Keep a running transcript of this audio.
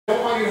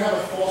you to have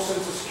a false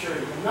sense of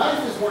security. A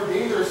knife is more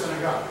dangerous than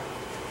a gun.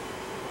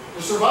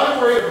 The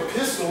survival rate of a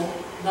pistol,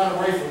 not a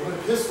rifle, but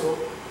a pistol,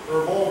 a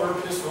revolver,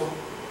 a pistol,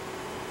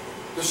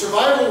 the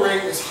survival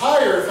rate is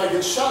higher if I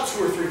get shot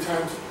 2 or 3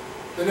 times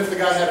than if the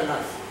guy had a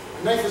knife.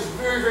 A knife is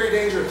very, very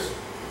dangerous.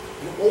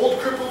 An old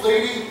crippled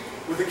lady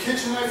with a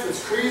kitchen knife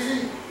that's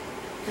crazy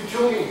could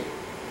kill me.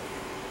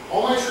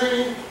 All my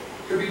training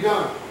could be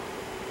done.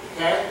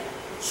 Okay?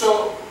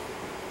 So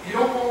you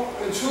don't want,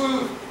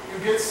 until you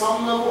get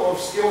some level of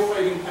skill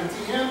fighting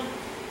empty hand,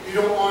 you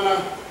don't want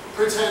to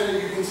pretend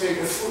that you can take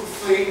a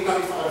flaying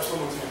knife out of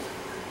someone's hand.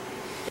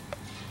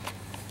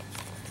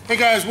 Hey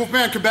guys,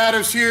 Wolfman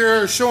Combatives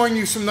here, showing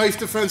you some knife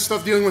defense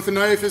stuff. Dealing with a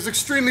knife is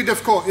extremely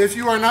difficult if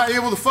you are not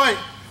able to fight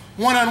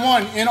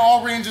one-on-one in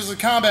all ranges of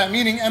combat,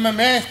 meaning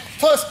MMA,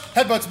 plus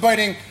headbutts,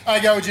 biting,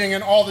 eye gouging,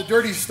 and all the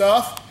dirty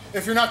stuff.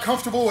 If you're not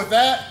comfortable with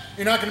that,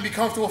 you're not going to be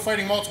comfortable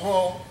fighting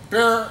multiple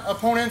bare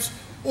opponents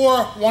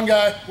or one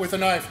guy with a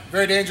knife.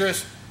 Very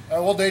dangerous. An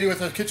old lady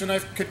with a kitchen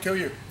knife could kill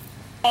you.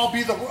 I'll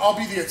be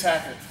the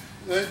attacker.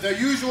 The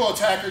usual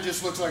attacker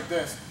just looks like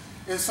this.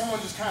 Is someone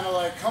just kind of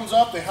like comes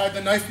up, they hide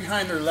the knife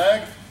behind their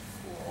leg,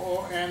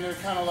 and they're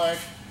kind of like,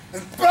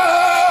 and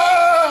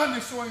BAM! They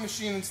swing the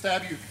machine and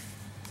stab you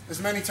as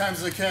many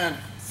times as they can,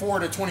 4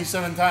 to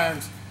 27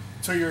 times,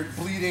 until you're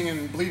bleeding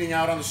and bleeding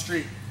out on the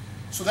street.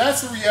 So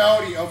that's the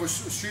reality of a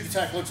street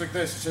attack. Looks like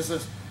this. It's just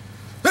this,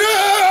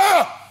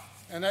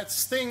 and that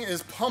sting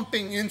is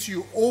pumping into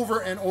you over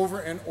and over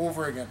and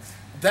over again.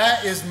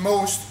 That is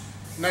most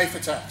knife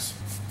attacks.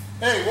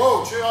 Hey,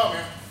 whoa, chill out,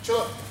 man.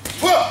 Chill out.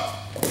 Whoa!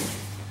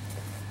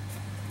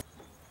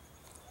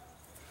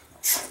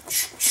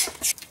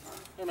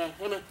 Hey man,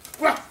 hey man.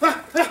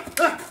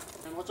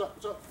 Man, what's up?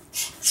 What's up?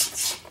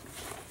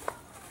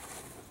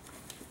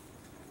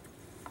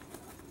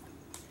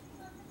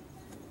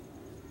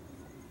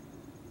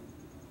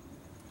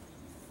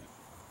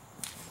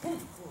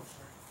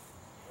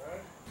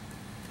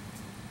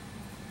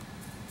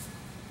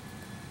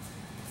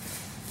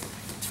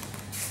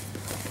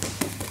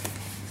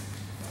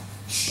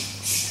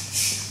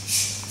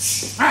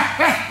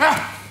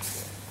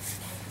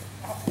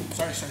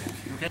 Sorry.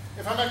 You okay?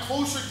 If I'm at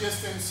closer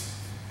distance,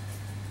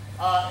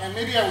 and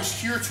maybe I was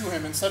here to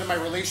him instead of my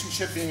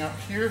relationship being up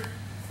here,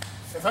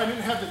 if I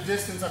didn't have the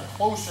distance, I'm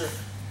closer,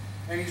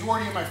 and he's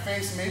already in my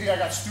face, maybe I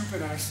got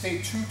stupid and I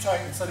stayed too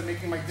tight instead of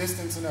making my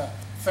distance in a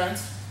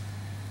fence,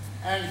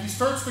 and he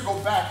starts to go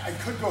back, I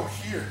could go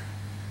here.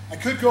 I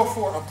could go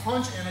for a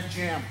punch and a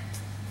jam.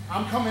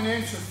 I'm coming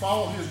in to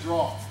follow his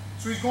draw.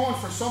 So he's going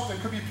for something,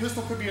 could be a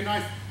pistol, could be a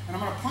knife, and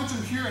I'm going to punch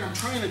him here, and I'm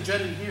trying to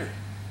jet in here.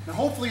 And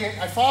hopefully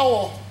I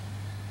follow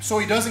so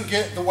he doesn't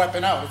get the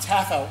weapon out. It's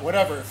half out,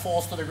 whatever, it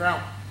falls to the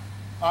ground.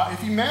 If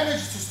he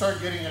manages to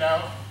start getting it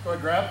out, go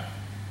ahead, grab.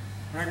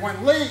 And I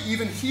went late,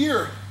 even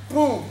here,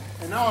 boom.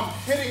 And now I'm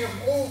hitting him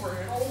over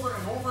and over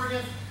and over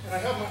again, and I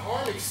have my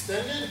arm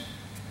extended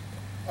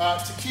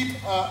to keep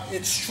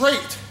it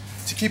straight,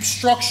 to keep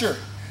structure.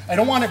 I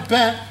don't want it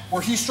bent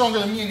where he's stronger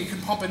than me and he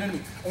can pump it into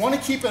me. I want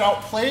to keep it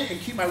outplayed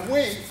and keep my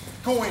weight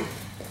going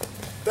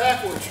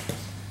backwards,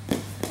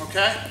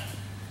 okay?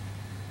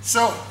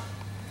 So,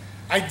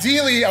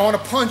 ideally, I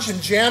want to punch and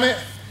jam it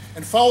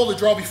and follow the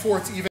draw before it's even.